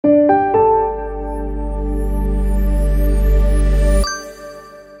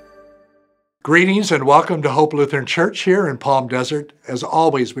Greetings and welcome to Hope Lutheran Church here in Palm Desert. As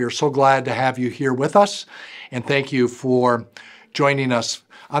always, we are so glad to have you here with us, and thank you for joining us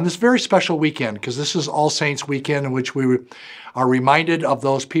on this very special weekend, because this is All Saints Weekend, in which we are reminded of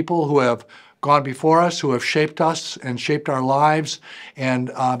those people who have gone before us, who have shaped us and shaped our lives, and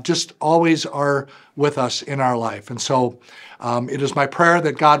just always are with us in our life. And so it is my prayer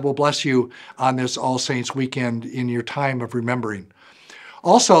that God will bless you on this All Saints Weekend in your time of remembering.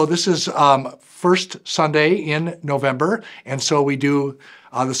 Also, this is first Sunday in November, and so we do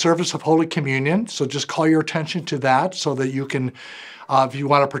the service of Holy Communion. So just call your attention to that so that you can, if you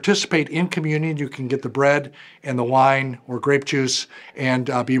want to participate in communion, you can get the bread and the wine or grape juice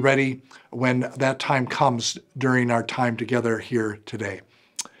and be ready when that time comes during our time together here today.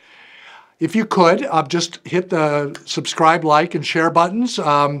 If you could, just hit the subscribe, like, and share buttons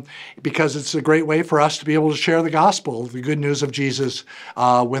because it's a great way for us to be able to share the gospel, the good news of Jesus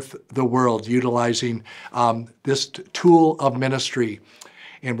with the world, utilizing this tool of ministry,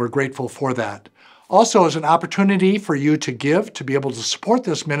 and we're grateful for that. Also, as an opportunity for you to give, to be able to support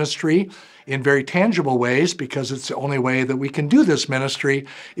this ministry in very tangible ways, because it's the only way that we can do this ministry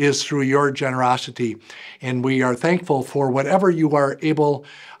is through your generosity. And we are thankful for whatever you are able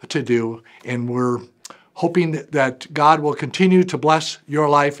to do, and we're hoping that God will continue to bless your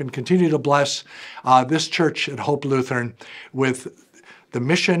life and continue to bless this church at Hope Lutheran with the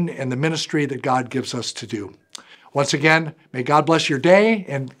mission and the ministry that God gives us to do. Once again, may God bless your day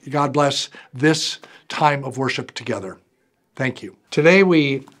and God bless this time of worship together. Thank you. Today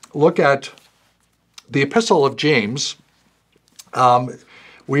we look at the Epistle of James.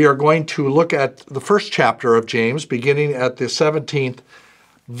 We are going to look at the first chapter of James, beginning at the 17th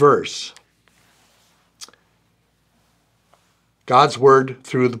verse. God's word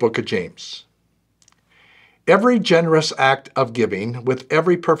through the book of James. Every generous act of giving with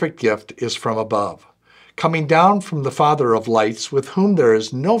every perfect gift is from above, coming down from the Father of lights, with whom there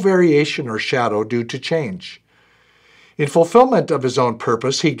is no variation or shadow due to change. In fulfillment of his own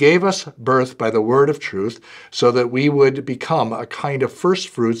purpose, he gave us birth by the word of truth, so that we would become a kind of first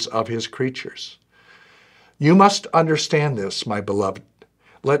fruits of his creatures. You must understand this, my beloved.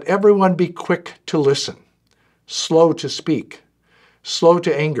 Let everyone be quick to listen, slow to speak, slow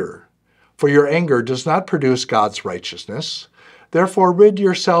to anger, for your anger does not produce God's righteousness. Therefore rid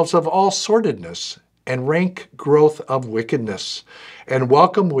yourselves of all sordidness and rank growth of wickedness, and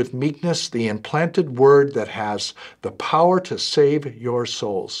welcome with meekness the implanted word that has the power to save your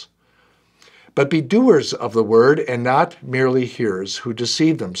souls. But be doers of the word and not merely hearers who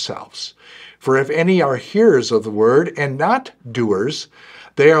deceive themselves. For if any are hearers of the word and not doers,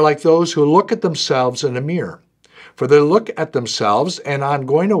 they are like those who look at themselves in a mirror. For they look at themselves and on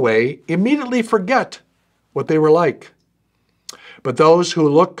going away immediately forget what they were like. But those who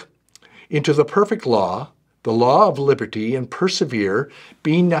look into the perfect law, the law of liberty, and persevere,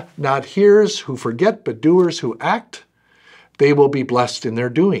 being not hearers who forget, but doers who act, they will be blessed in their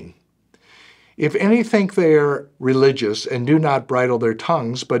doing. If any think they are religious and do not bridle their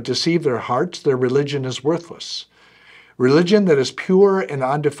tongues, but deceive their hearts, their religion is worthless. Religion that is pure and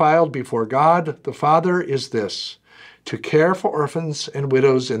undefiled before God the Father is this: to care for orphans and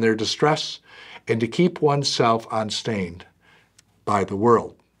widows in their distress, and to keep oneself unstained by the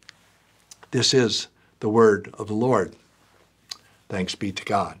world. This is the word of the Lord. Thanks be to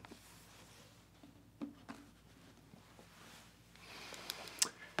God.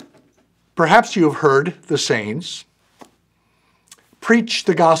 Perhaps you have heard the sayings, preach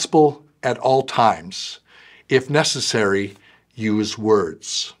the gospel at all times. If necessary, use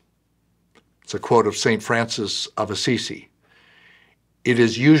words. It's a quote of St. Francis of Assisi. It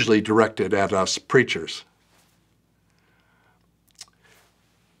is usually directed at us preachers.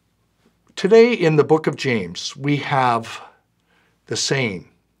 Today in the book of James, we have the saying,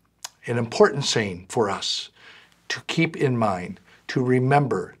 an important saying for us to keep in mind, to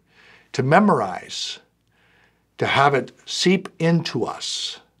remember, to memorize, to have it seep into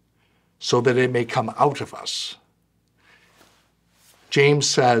us so that it may come out of us. James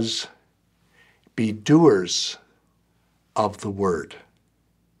says, be doers of the word.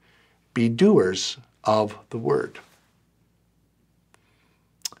 Be doers of the word.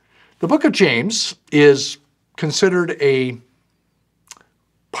 The book of James is considered a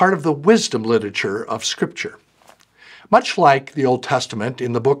part of the wisdom literature of Scripture. Much like the Old Testament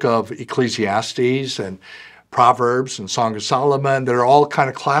in the book of Ecclesiastes and Proverbs and Song of Solomon, they're all kind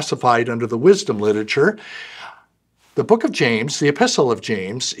of classified under the wisdom literature. The book of James, the Epistle of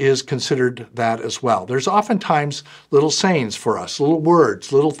James, is considered that as well. There's oftentimes little sayings for us, little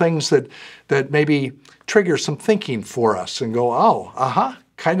words, little things that maybe trigger some thinking for us and go, oh,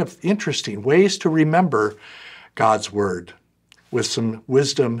 kind of interesting ways to remember God's word with some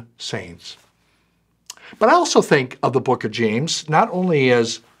wisdom sayings. But I also think of the book of James not only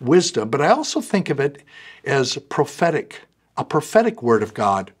as wisdom, but I also think of it as prophetic, a prophetic word of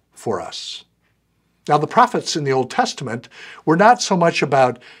God for us. Now, the prophets in the Old Testament were not so much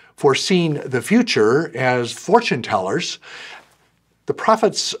about foreseeing the future as fortune tellers. The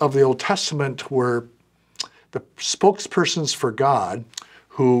prophets of the Old Testament were the spokespersons for God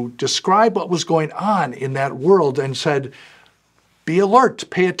who described what was going on in that world and said, be alert,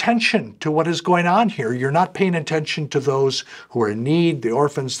 pay attention to what is going on here. You're not paying attention to those who are in need, the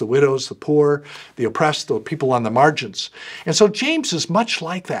orphans, the widows, the poor, the oppressed, the people on the margins. And so James is much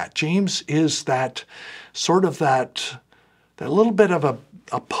like that. James is that sort of that little bit of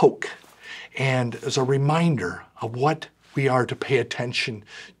a poke and as a reminder of what we are to pay attention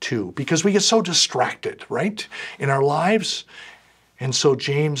to because we get so distracted, right, in our lives. And so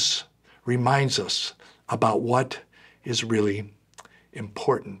James reminds us about what is really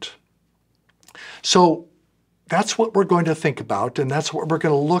important. So that's what we're going to think about, and that's what we're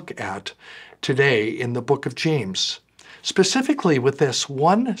going to look at today in the book of James, specifically with this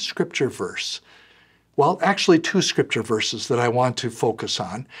one scripture verse. Well, actually two scripture verses that I want to focus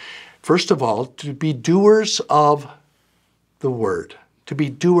on. First of all, to be doers of the word, to be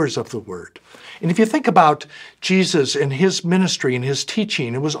doers of the word. And if you think about Jesus and his ministry and his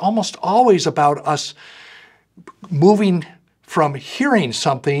teaching, it was almost always about us moving from hearing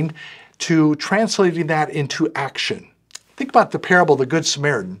something to translating that into action. Think about the parable of the Good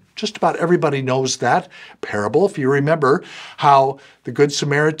Samaritan. Just about everybody knows that parable. If you remember how the Good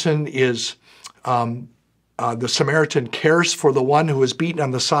Samaritan is, the Samaritan cares for the one who is beaten on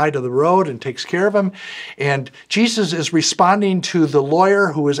the side of the road and takes care of him. And Jesus is responding to the lawyer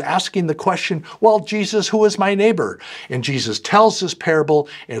who is asking the question, well, Jesus, who is my neighbor? And Jesus tells this parable.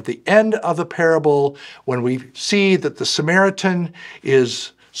 And at the end of the parable, when we see that the Samaritan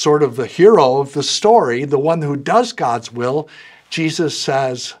is sort of the hero of the story, the one who does God's will, Jesus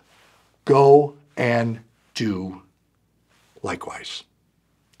says, go and do likewise.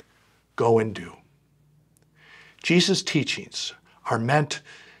 Go and do. Jesus' teachings are meant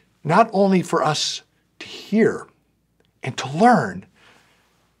not only for us to hear and to learn,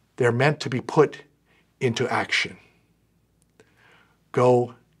 they're meant to be put into action.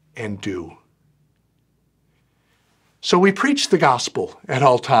 Go and do. So we preach the gospel at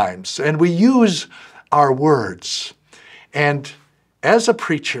all times, and we use our words. And as a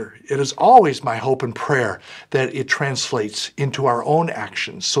preacher, it is always my hope and prayer that it translates into our own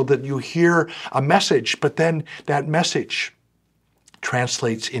actions so that you hear a message, but then that message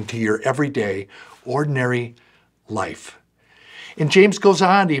translates into your everyday, ordinary life. And James goes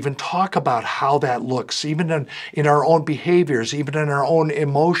on to even talk about how that looks, even in our own behaviors, even in our own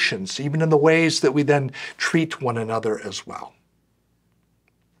emotions, even in the ways that we then treat one another as well.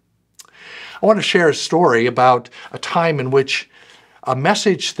 I want to share a story about a time in which a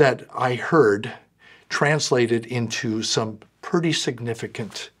message that I heard translated into some pretty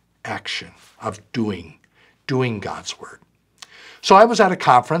significant action of doing God's word. So I was at a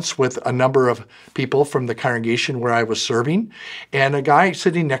conference with a number of people from the congregation where I was serving, and a guy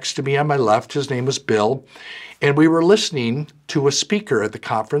sitting next to me on my left, his name was Bill, and we were listening to a speaker at the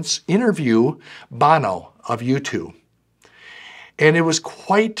conference interview Bono of U2. And it was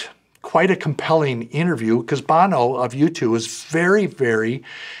quite a compelling interview because Bono of U2 is very, very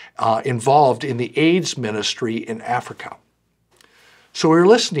involved in the AIDS ministry in Africa. So we were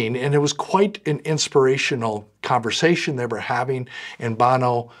listening, and it was quite an inspirational conversation they were having, and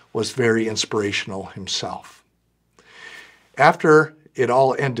Bono was very inspirational himself. After it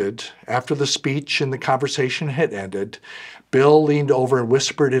all ended, after the speech and the conversation had ended, Bill leaned over and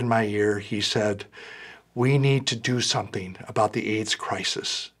whispered in my ear, he said, "We need to do something about the AIDS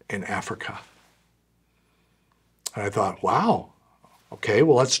crisis in Africa." And I thought, wow, okay,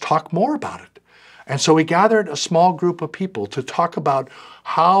 well, let's talk more about it. And so we gathered a small group of people to talk about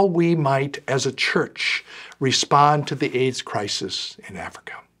how we might, as a church, respond to the AIDS crisis in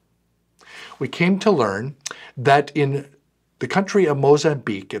Africa. We came to learn that in the country of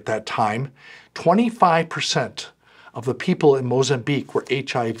Mozambique at that time, 25% of the people in Mozambique were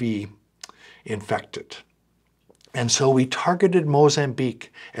HIV infected. And so we targeted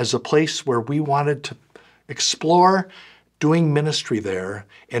Mozambique as a place where we wanted to explore doing ministry there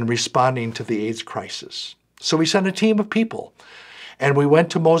and responding to the AIDS crisis. So we sent a team of people, and we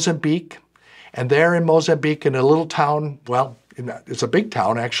went to Mozambique, and there in Mozambique, in a little town, well, it's a big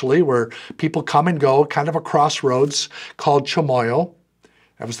town actually, where people come and go, kind of a crossroads called Chimoio.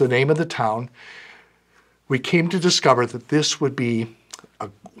 That was the name of the town. We came to discover that this would be a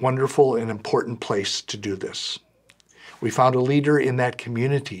wonderful and important place to do this. We found a leader in that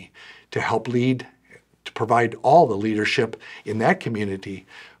community to help lead, to provide all the leadership in that community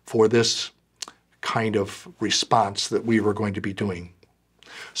for this kind of response that we were going to be doing.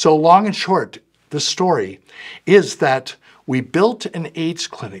 So long and short, the story is that we built an AIDS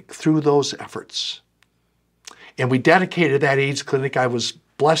clinic through those efforts. And we dedicated that AIDS clinic. I was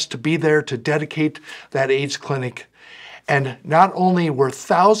blessed to be there to dedicate that AIDS clinic. And not only were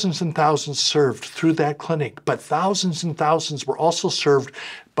thousands and thousands served through that clinic, but thousands and thousands were also served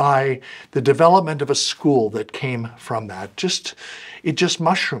by the development of a school that came from that. It just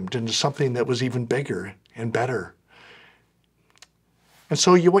mushroomed into something that was even bigger and better. And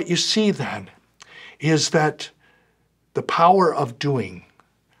so what you see then is that the power of doing,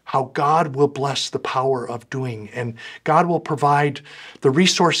 how God will bless the power of doing, and God will provide the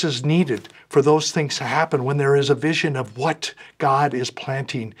resources needed for those things to happen when there is a vision of what God is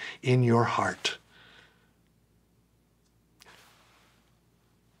planting in your heart.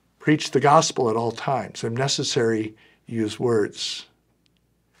 Preach the gospel at all times. If necessary, use words.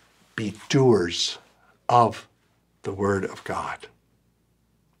 Be doers of the word of God.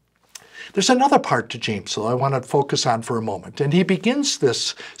 There's another part to James that I want to focus on for a moment. And he begins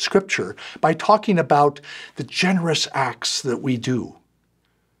this scripture by talking about the generous acts that we do.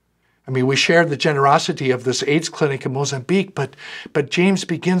 I mean, we shared the generosity of this AIDS clinic in Mozambique, but James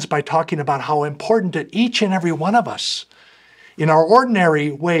begins by talking about how important that each and every one of us, in our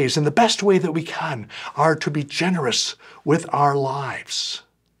ordinary ways, in the best way that we can, are to be generous with our lives.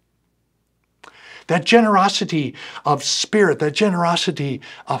 That generosity of spirit, that generosity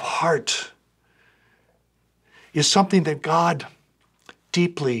of heart is something that God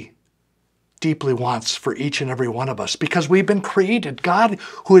deeply, deeply wants for each and every one of us, because we've been created. God,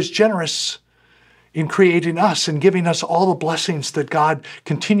 who is generous in creating us and giving us all the blessings that God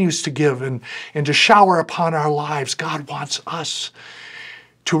continues to give and to shower upon our lives, God wants us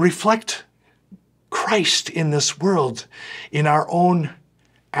to reflect Christ in this world in our own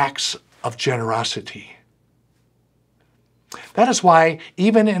acts of generosity. That is why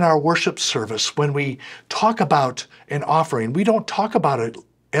even in our worship service, when we talk about an offering, we don't talk about it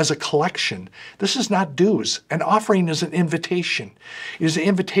as a collection. This is not dues. An offering is an invitation. It is an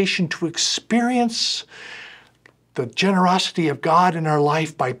invitation to experience the generosity of God in our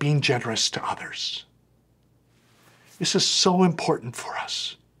life by being generous to others. This is so important for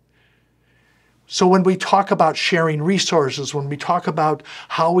us. So when we talk about sharing resources, when we talk about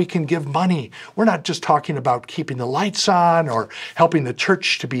how we can give money, we're not just talking about keeping the lights on or helping the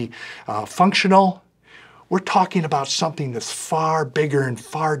church to be functional. We're talking about something that's far bigger and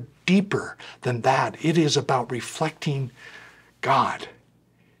far deeper than that. It is about reflecting God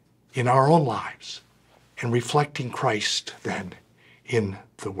in our own lives and reflecting Christ then in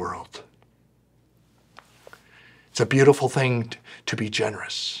the world. It's a beautiful thing to be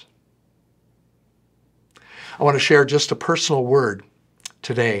generous. I want to share just a personal word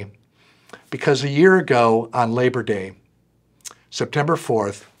today, because a year ago on Labor Day, September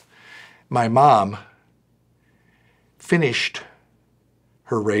 4th, my mom finished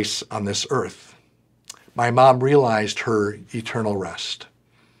her race on this earth. My mom realized her eternal rest.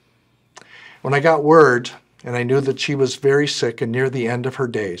 When I got word, and I knew that she was very sick and near the end of her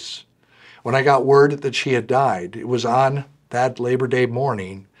days, when I got word that she had died, it was on that Labor Day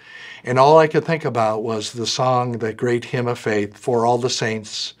morning, and all I could think about was the song, the great hymn of faith, for all the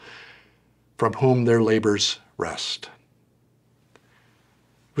saints from whom their labors rest.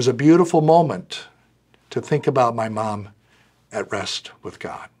 It was a beautiful moment to think about my mom at rest with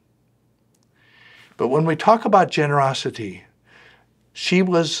God. But when we talk about generosity, she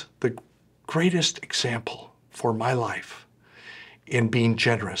was the greatest example for my life in being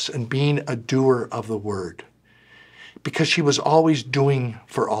generous and being a doer of the word, because she was always doing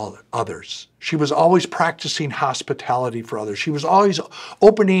for all others. She was always practicing hospitality for others. She was always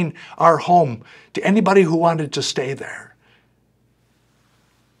opening our home to anybody who wanted to stay there.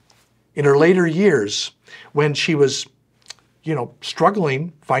 In her later years, when she was,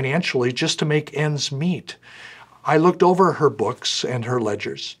 struggling financially just to make ends meet, I looked over her books and her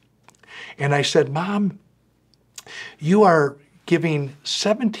ledgers, and I said, Mom, you are giving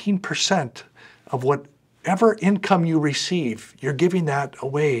 17% of whatever income you receive, you're giving that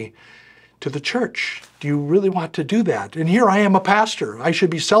away to the church. Do you really want to do that? And here I am, a pastor. I should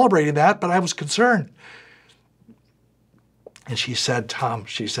be celebrating that, but I was concerned. And she said, Tom,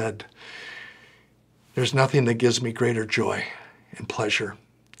 there's nothing that gives me greater joy and pleasure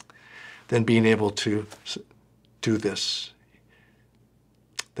than being able to do this,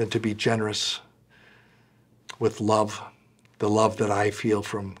 than to be generous with love the love that I feel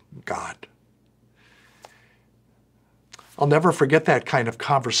from God. I'll never forget that kind of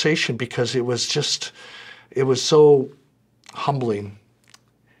conversation because it was so humbling.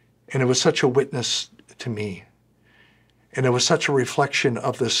 And it was such a witness to me. And it was such a reflection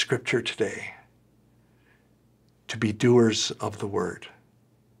of the scripture today, to be doers of the word.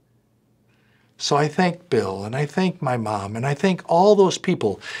 So I thank Bill, and I thank my mom, and I thank all those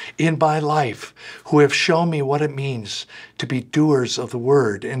people in my life who have shown me what it means to be doers of the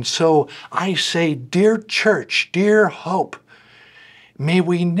word. And so I say, dear church, dear Hope, may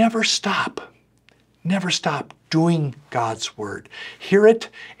we never stop doing God's word. Hear it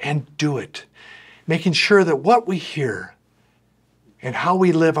and do it, making sure that what we hear and how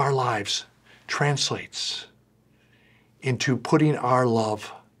we live our lives translates into putting our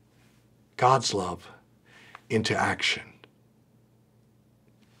love, God's love, into action.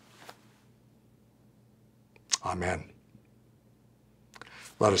 Amen.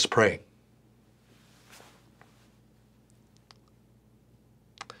 Let us pray.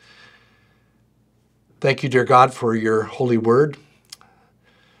 Thank you, dear God, for your holy word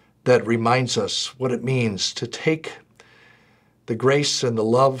that reminds us what it means to take the grace and the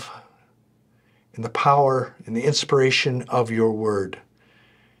love and the power and the inspiration of your word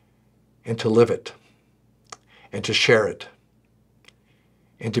and to live it and to share it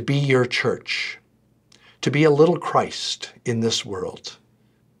and to be your church, to be a little Christ in this world,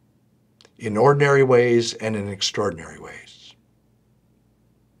 in ordinary ways and in extraordinary ways.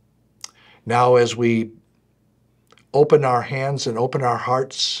 Now, as we open our hands and open our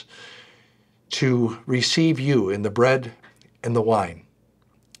hearts to receive you in the bread and the wine,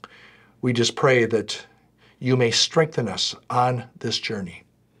 we just pray that you may strengthen us on this journey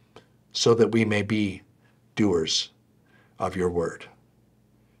so that we may be doers of your word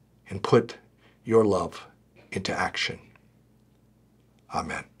and put your love into action.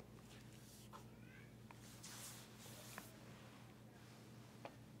 Amen.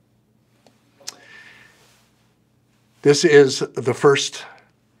 This is the first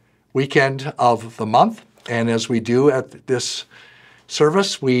weekend of the month, and as we do at this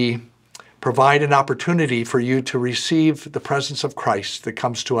service, we provide an opportunity for you to receive the presence of Christ that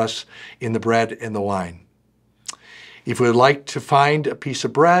comes to us in the bread and the wine. If you would like to find a piece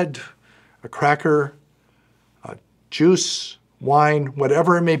of bread, a cracker, a juice, wine,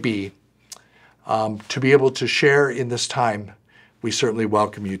 whatever it may be, to be able to share in this time, we certainly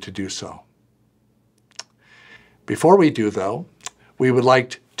welcome you to do so. Before we do, though, we would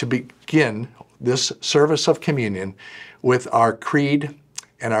like to begin this service of communion with our creed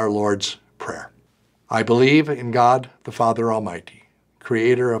and our Lord's Prayer. I believe in God, the Father Almighty,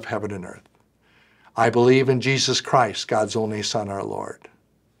 creator of heaven and earth. I believe in Jesus Christ, God's only Son, our Lord.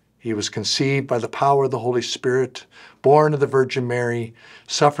 He was conceived by the power of the Holy Spirit, born of the Virgin Mary,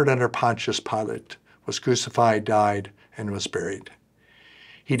 suffered under Pontius Pilate, was crucified, died, and was buried.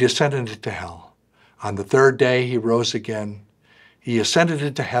 He descended into hell. On the third day he rose again. He ascended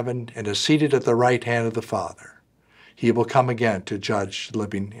into heaven and is seated at the right hand of the Father. He will come again to judge the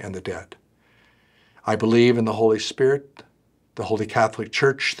living and the dead. I believe in the Holy Spirit, the Holy Catholic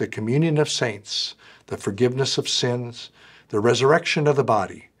Church, the communion of saints, the forgiveness of sins, the resurrection of the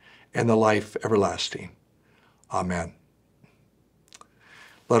body, and the life everlasting. Amen.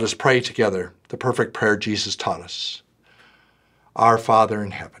 Let us pray together the perfect prayer Jesus taught us. Our Father in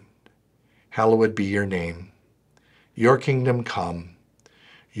heaven, hallowed be your name. Your kingdom come.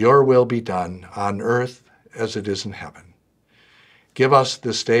 Your will be done on earth as it is in heaven. Give us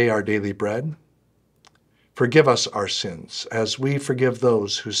this day our daily bread. Forgive us our sins as we forgive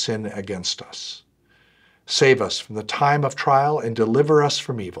those who sin against us. Save us from the time of trial and deliver us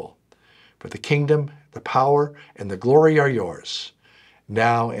from evil. For the kingdom, the power, and the glory are yours,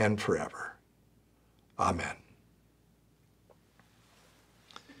 now and forever. Amen.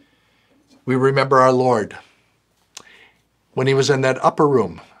 We remember our Lord when he was in that upper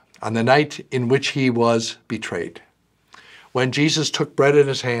room on the night in which he was betrayed. When Jesus took bread in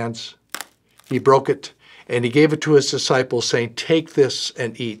his hands, he broke it, and he gave it to his disciples, saying, "Take this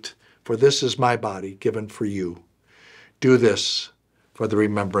and eat, for this is my body given for you. Do this for the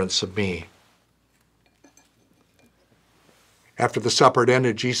remembrance of me." After the supper had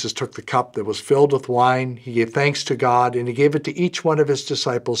ended, Jesus took the cup that was filled with wine. He gave thanks to God, and he gave it to each one of his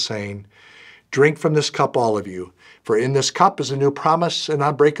disciples, saying, "Drink from this cup, all of you, for in this cup is a new promise, an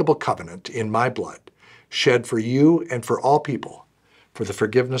unbreakable covenant in my blood, shed for you and for all people, for the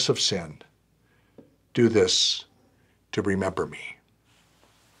forgiveness of sin. Do this to remember me."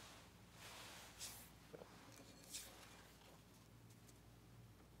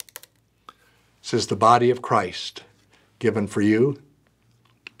 This is the body of Christ given for you.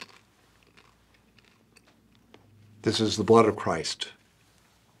 This is the blood of Christ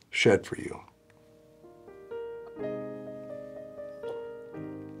shed for you.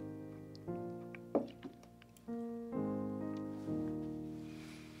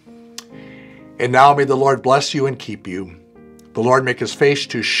 And now may the Lord bless you and keep you. The Lord make his face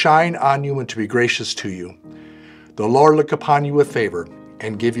to shine on you and to be gracious to you. The Lord look upon you with favor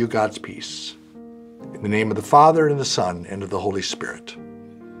and give you God's peace. In the name of the Father, and of the Son, and of the Holy Spirit.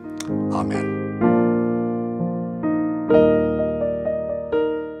 Amen.